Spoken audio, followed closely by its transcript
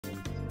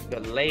the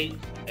late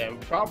and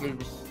probably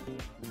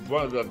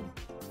one of the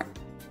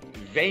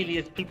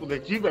zaniest people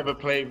that you've ever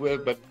played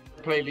with, but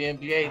played the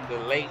NBA, the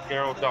late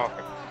Darrell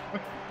Dawkins.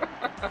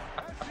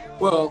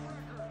 Well,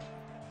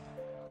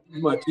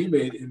 my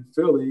teammate in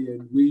Philly,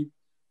 and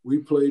we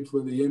played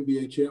for the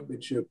NBA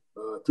championship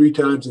 3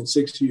 times in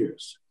 6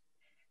 years,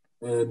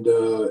 and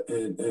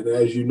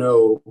as you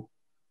know,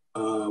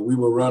 we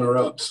were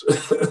runner-ups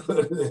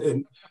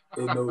in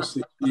those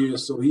 6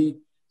 years.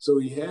 So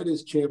he had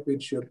his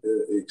championship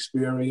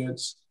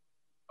experience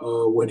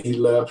when he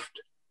left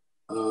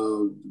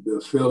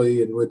the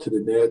Philly and went to the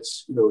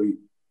Nets. You know, he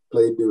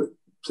played the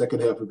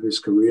second half of his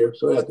career.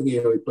 So I think he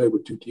only played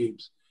with 2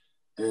 teams.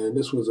 And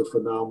this was a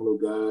phenomenal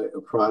guy,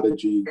 a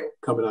prodigy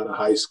coming out of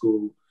high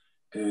school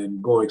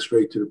and going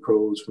straight to the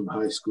pros from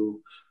high school.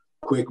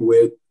 Quick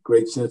wit,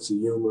 great sense of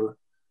humor,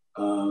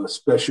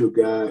 special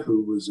guy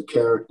who was a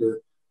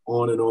character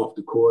on and off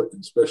the court,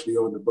 and especially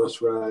on the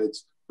bus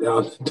rides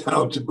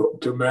down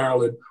to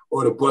Maryland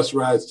or the bus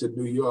rides to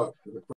New York.